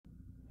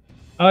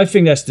I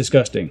think that's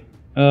disgusting.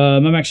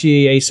 I'm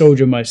actually a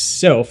soldier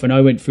myself, and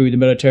I went through the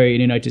military in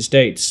the United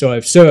States, so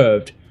I've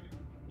served.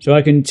 So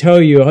I can tell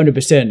you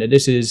 100% that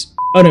this is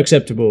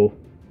unacceptable.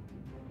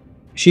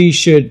 She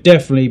should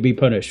definitely be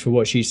punished for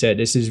what she said.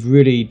 This is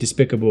really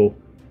despicable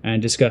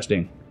and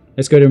disgusting.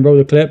 Let's go ahead and roll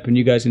the clip, and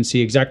you guys can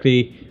see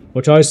exactly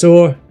what I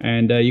saw,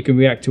 and you can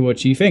react to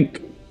what you think.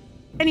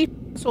 Any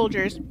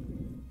soldiers.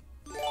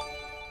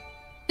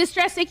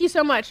 Distress, thank you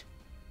so much.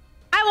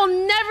 I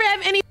will never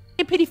have any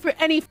pity for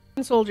any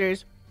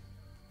soldiers.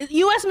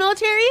 U.S.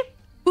 military?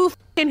 Who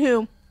f***ing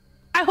who?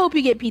 I hope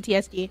you get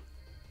PTSD.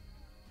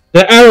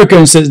 The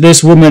arrogance that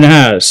this woman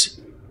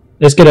has.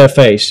 Let's get her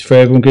face for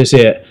everyone can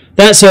see it.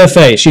 That's her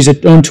face. She's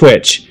on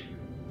Twitch.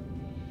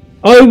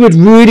 I would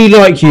really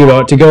like you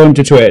lot to go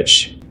onto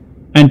Twitch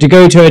and to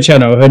go to her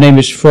channel. Her name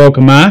is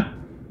Frogma,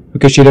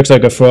 because she looks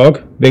like a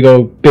frog.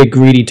 Big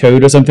greedy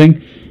toad or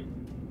something.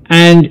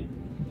 And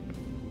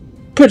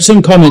put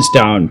some comments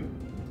down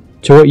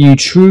to what you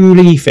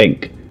truly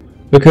think.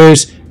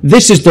 Because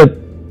this is the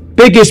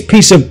biggest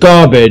piece of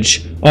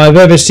garbage I've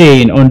ever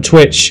seen on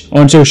Twitch,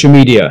 on social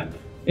media.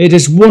 It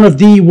is one of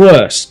the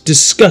worst,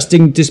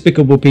 disgusting,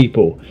 despicable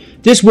people.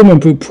 This woman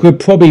could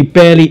probably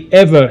barely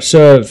ever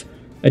serve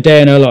a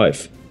day in her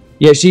life.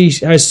 Yet she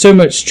has so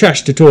much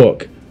trash to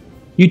talk.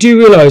 You do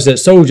realise that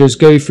soldiers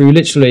go through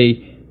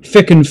literally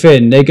thick and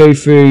thin. They go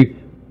through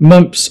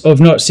months of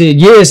not seeing,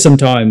 years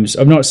sometimes,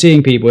 of not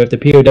seeing people, if they're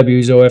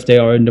POWs or if they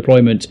are in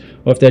deployment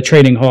or if they're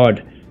training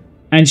hard.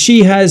 And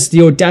she has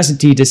the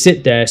audacity to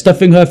sit there,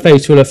 stuffing her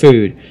face full of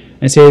food,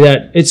 and say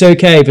that it's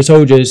okay for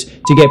soldiers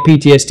to get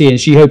PTSD and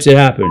she hopes it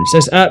happens.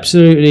 That's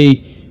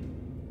absolutely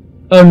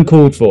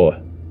uncalled for.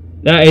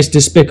 That is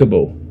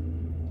despicable.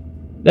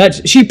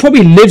 She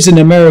probably lives in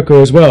America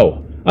as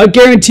well. I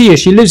guarantee you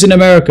she lives in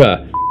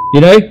America,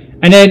 you know?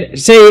 And then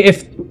say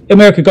if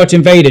America got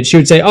invaded, she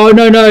would say, oh,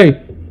 no,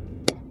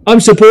 I'm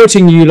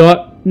supporting you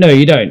lot. No,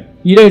 you don't.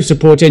 You don't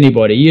support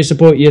anybody. You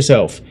support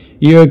yourself.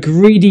 You're a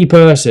greedy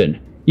person.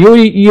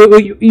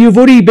 You've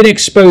already been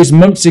exposed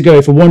months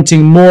ago for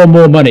wanting more and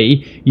more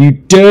money, you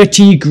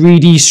dirty,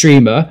 greedy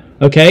streamer,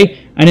 okay?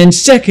 And then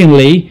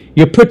secondly,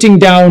 you're putting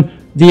down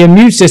the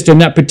immune system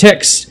that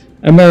protects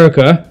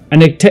America,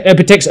 and it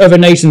protects other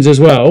nations as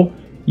well.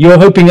 You're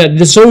hoping that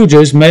the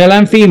soldiers, male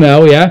and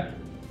female, yeah,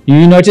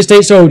 United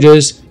States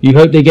soldiers, you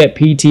hope they get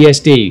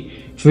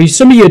PTSD. For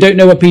some of you who don't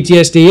know what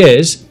PTSD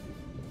is,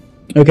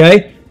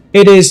 okay,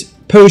 it is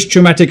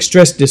post-traumatic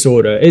stress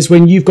disorder. It's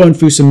when you've gone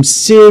through some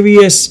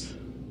serious...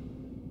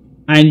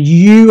 and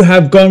you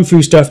have gone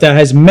through stuff that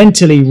has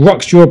mentally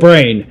rocked your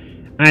brain,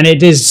 and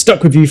it is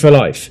stuck with you for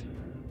life.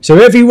 So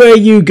everywhere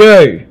you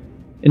go,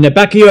 in the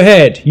back of your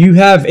head, you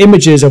have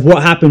images of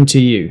what happened to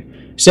you.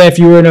 Say if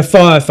you were in a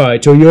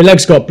firefight, or your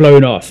legs got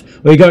blown off,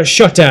 or you got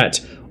shot at,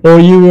 or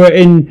you were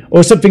in,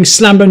 or something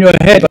slammed on your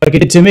head like it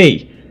did to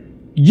me.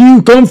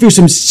 You've gone through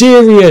some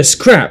serious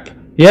crap,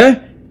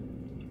 yeah?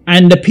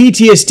 And the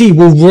PTSD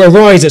will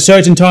arise at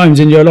certain times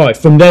in your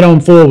life from then on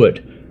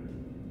forward.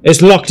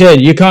 It's locked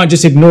in. You can't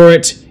just ignore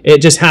it. It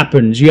just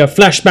happens. You have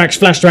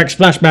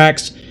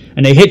flashbacks,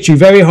 and they hit you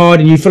very hard,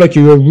 and you feel like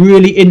you're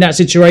really in that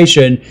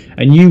situation,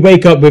 and you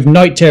wake up with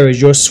night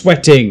terrors. You're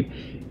sweating.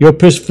 You're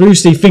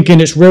profusely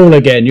thinking it's real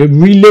again. You're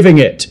reliving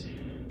it.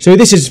 So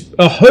this is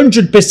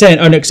 100%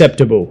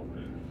 unacceptable.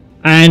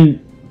 And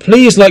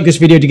please like this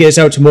video to get this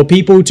out to more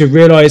people, to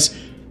realize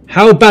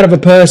how bad of a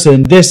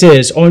person this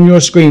is on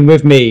your screen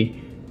with me.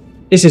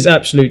 This is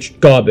absolute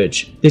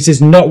garbage. This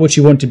is not what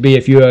you want to be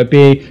if you are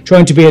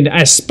trying to be an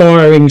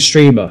aspiring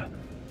streamer.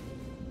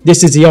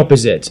 This is the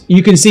opposite.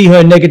 You can see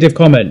her negative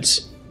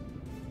comments.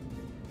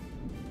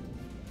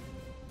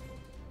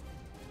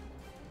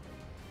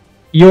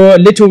 You're a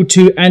little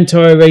too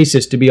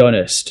anti-racist, to be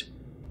honest.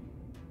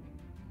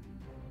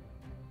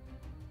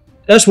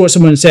 That's what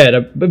someone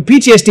said. But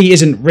PTSD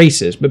isn't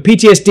racist, but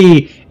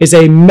PTSD is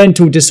a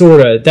mental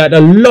disorder that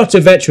a lot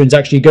of veterans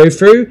actually go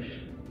through.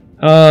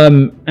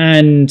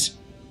 And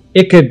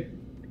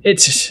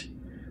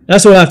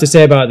that's all I have to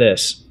say about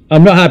this.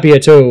 I'm not happy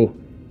at all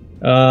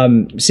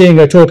seeing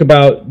her talk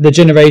about the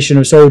generation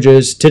of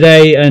soldiers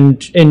today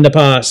and in the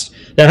past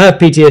that have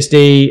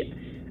PTSD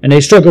and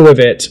they struggle with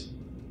it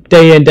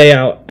day in, day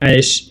out, and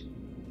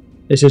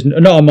this is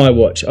not on my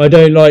watch. I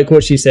don't like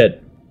what she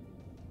said.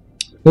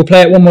 We'll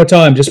play it one more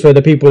time just for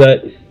the people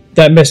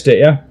that missed it,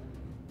 yeah?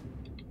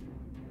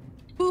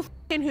 Who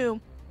f***ing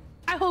who?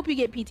 I hope you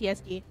get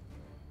PTSD.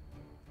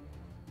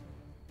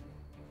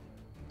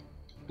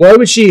 Why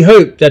would she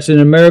hope that an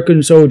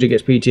American soldier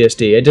gets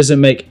PTSD? It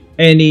doesn't make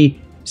any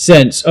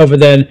sense, other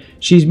than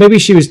maybe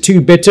she was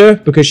too bitter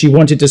because she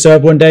wanted to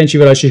serve one day and she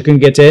realized she couldn't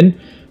get in.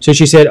 So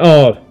she said,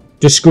 oh,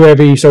 just screw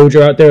every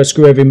soldier out there, or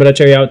screw every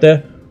military out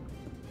there.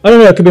 I don't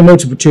know, it could be a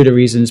multitude of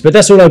reasons, but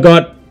that's all I've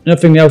got.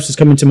 Nothing else is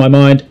coming to my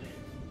mind.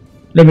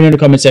 Let me know in the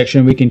comment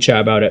section, we can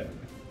chat about it.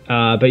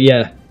 But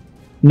yeah,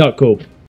 not cool.